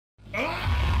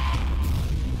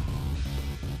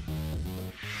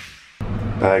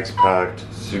Bags packed,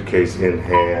 suitcase in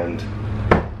hand.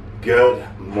 Good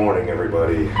morning,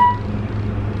 everybody.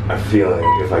 I'm feeling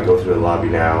if I go through the lobby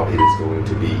now, it is going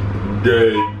to be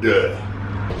dead.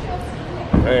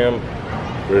 I am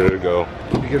ready to go.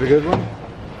 Did you get a good one?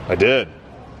 I did.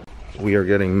 We are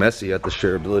getting messy at the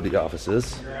shareability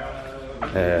offices.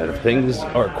 And things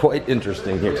are quite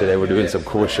interesting here today. We're doing some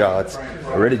cool shots.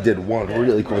 I already did one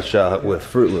really cool shot with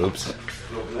Fruit Loops.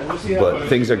 But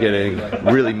things are getting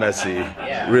really messy.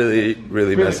 Really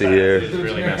messy here. It's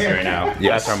really messy right now.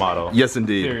 Yes. That's our model. Yes,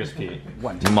 indeed. Serious Pete.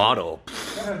 Model.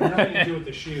 Nothing to do with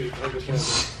the shoot.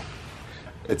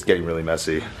 It's getting really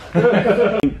messy.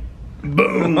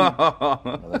 Boom!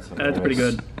 That's pretty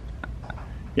good.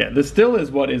 Yeah, the still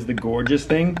is what is the gorgeous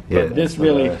thing, but Yeah, this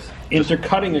really,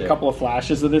 intercutting a couple of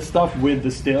flashes of this stuff with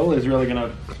the still is really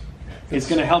gonna, it's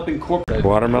gonna help incorporate.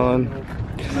 Watermelon.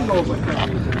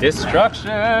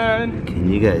 Destruction!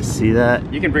 Can you guys see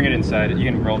that? You can bring it inside, you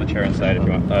can roll the chair inside if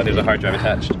you want. There's a hard drive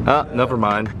attached. Never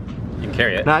mind. You can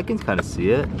carry it. No, I can kind of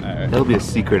see it. Alright. It'll be a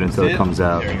secret until it comes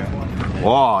out. There you go.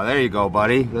 Whoa, there you go,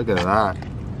 buddy. Look at that.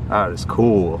 That is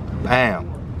cool. Bam.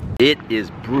 It is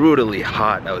brutally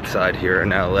hot outside here in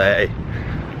LA.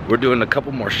 We're doing a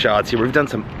couple more shots here. We've done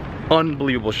some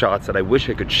unbelievable shots that I wish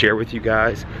I could share with you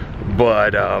guys,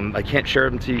 but I can't share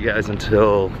them to you guys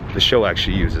until the show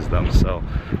actually uses them. So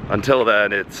until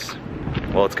then, it's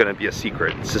gonna be a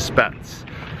secret, suspense.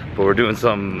 But we're doing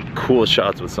some cool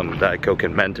shots with some Diet Coke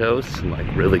and Mentos, and like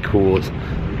really cool,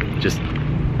 just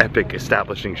epic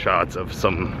establishing shots of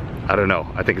some, I don't know,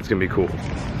 I think it's gonna be cool.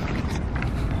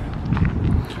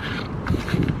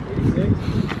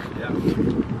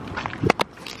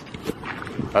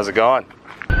 How's it going?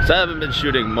 So I haven't been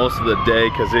shooting most of the day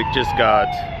because it just got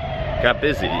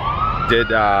busy. Did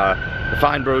the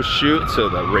Fine Bros shoot, so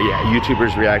the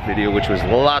YouTubers React video, which was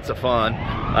lots of fun.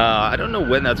 I don't know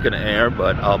when that's gonna air,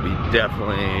 but I'll be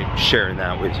definitely sharing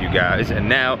that with you guys. And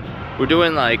now we're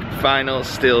doing like final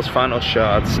stills, final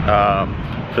shots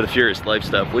for the Furious Life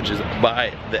stuff, which is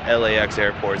by the LAX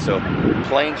airport. So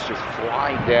planes just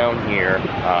flying down here,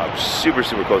 super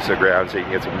close to the ground, so you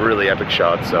can get some really epic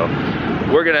shots. So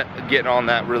we're gonna get on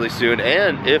that really soon.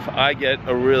 And if I get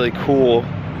a really cool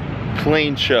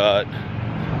plane shot,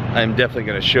 I'm definitely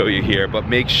gonna show you here. But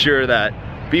make sure that,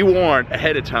 be warned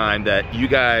ahead of time that you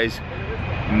guys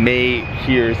may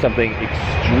hear something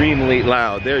extremely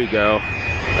loud. There you go.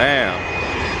 Bam.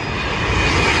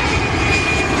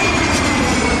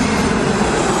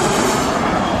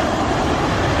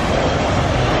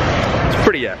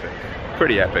 Pretty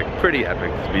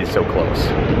epic to be so close.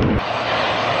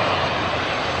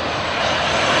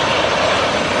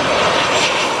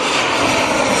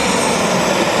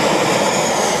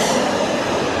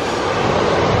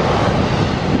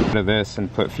 Of this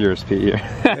and put Furious Pete here.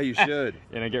 Yeah, you should.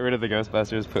 Get rid of the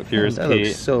Ghostbusters, put Furious That Pete.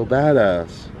 looks so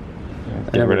badass.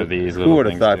 Get rid of these little Who would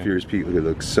have things thought too. Furious Pete would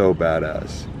look so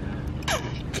badass?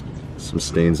 Some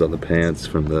stains on the pants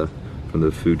from the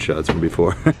food shots from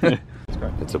before.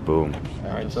 It's a boom.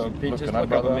 Alright, so Pete, just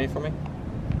look up at me for me.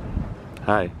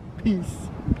 Hi. Peace.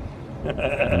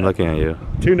 I'm looking at you.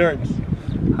 Two nerds.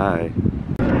 Hi.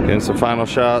 Getting some final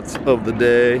shots of the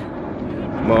day.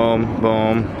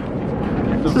 Boom.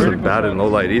 This isn't bad in low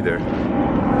light either.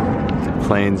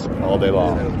 Planes all day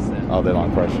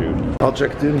long for a shoot. All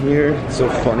checked in here. It's so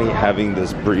funny having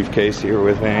this briefcase here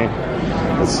with me.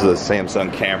 This is a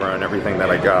Samsung camera and everything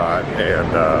that I got,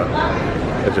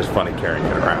 and it's just funny carrying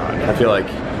it around. I feel like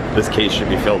this case should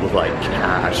be filled with like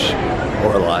cash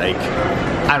or like,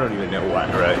 I don't even know what,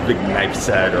 right? Big knife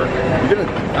set or even,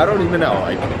 I don't even know,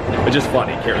 like, it's just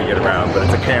funny carrying it around, but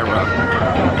it's a camera.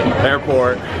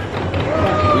 Airport.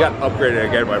 We got upgraded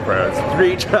again, my friends,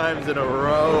 3 times in a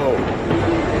row.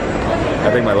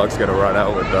 I think my luck's gonna run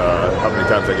out with how many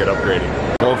times I get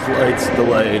upgraded. All flights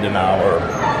delayed an hour.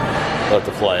 About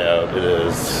to fly out. It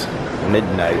is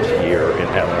midnight here in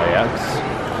LAX.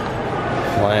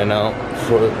 Flying out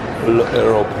for the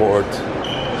airport.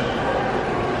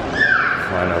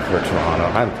 Flying out for Toronto.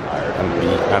 I'm tired. I'm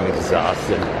beat. I'm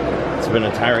exhausted. It's been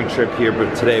a tiring trip here,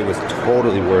 but today was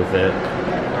totally worth it.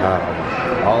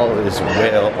 All is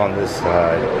well on this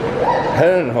side.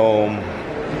 Heading home.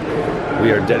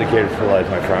 We are dedicated for life,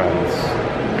 my friends.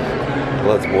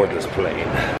 Let's board this plane.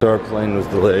 So our plane was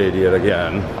delayed yet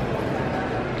again.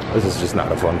 This is just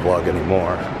not a fun vlog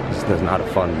anymore. This is not a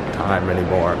fun time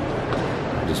anymore.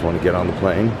 I just want to get on the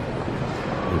plane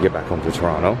and get back home to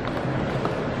Toronto.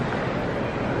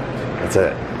 That's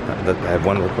it. I have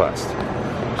one request.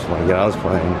 I just want to get on this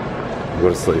plane and go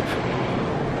to sleep.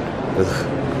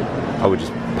 I would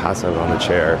just pass out on the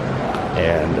chair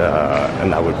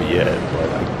and that would be it. But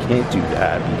I can't do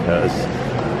that because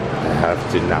have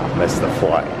to not miss the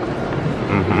flight.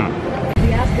 We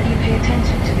ask that you pay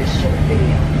attention to this short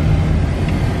video.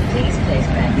 Please place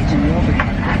baggage in the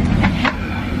overhead rack and hand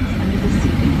items under the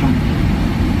seat in front of you.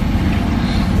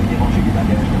 Veuillez ranger les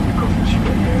bagages dans le coffre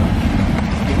supérieur.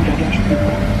 Et vos bagages plus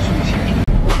lourds sous le siège.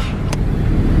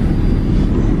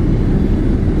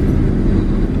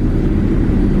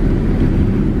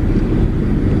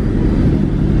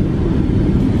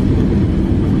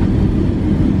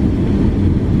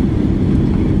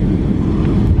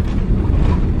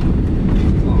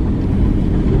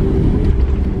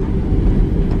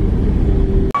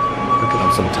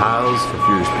 Some tiles for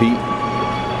Furious Pete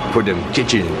for them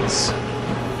kitchens.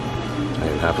 I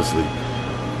am half asleep.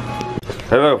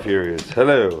 Hello, Furious.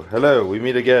 Hello, hello. We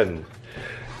meet again.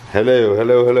 Hello,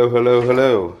 hello, hello, hello,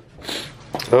 hello.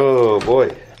 Oh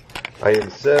boy, I am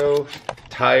so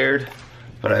tired,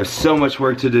 but I have so much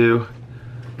work to do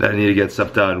that I need to get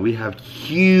stuff done. We have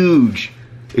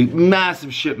a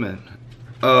massive shipment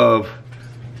of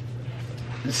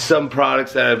some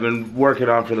products that I've been working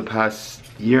on for the past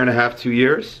year and a half, 2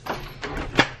 years.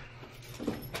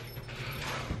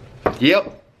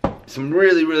 Yep, some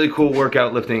really cool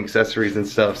workout lifting accessories and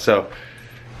stuff. So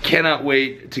cannot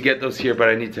wait to get those here, but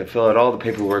I need to fill out all the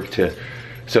paperwork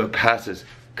so it passes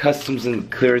customs and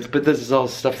clearance. But this is all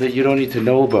stuff that you don't need to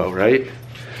know about, right?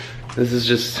 This is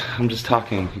just, I'm just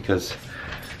talking because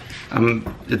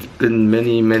it's been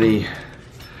many,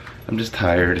 I'm just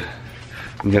tired.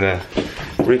 I'm gonna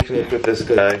reconnect with this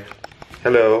guy.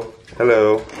 Hello.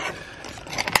 Hello.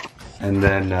 And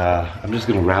then I'm just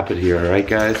gonna wrap it here, alright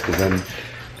guys? Because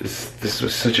this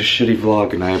was such a shitty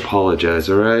vlog and I apologize,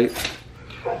 alright?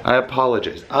 I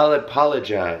apologize. I'll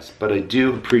apologize. But I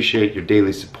do appreciate your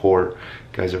daily support.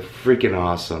 You guys are freaking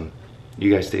awesome.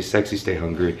 You guys stay sexy, stay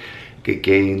hungry, get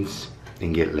gains,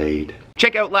 and get laid.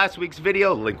 Check out last week's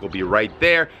video, link will be right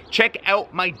there. Check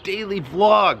out my daily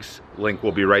vlogs, link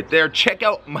will be right there. Check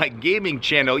out my gaming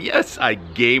channel. Yes, I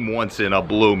game once in a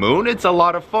blue moon. It's a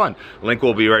lot of fun. Link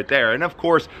will be right there. And of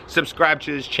course, subscribe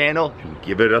to this channel and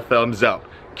give it a thumbs up.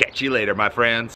 Catch you later, my friends.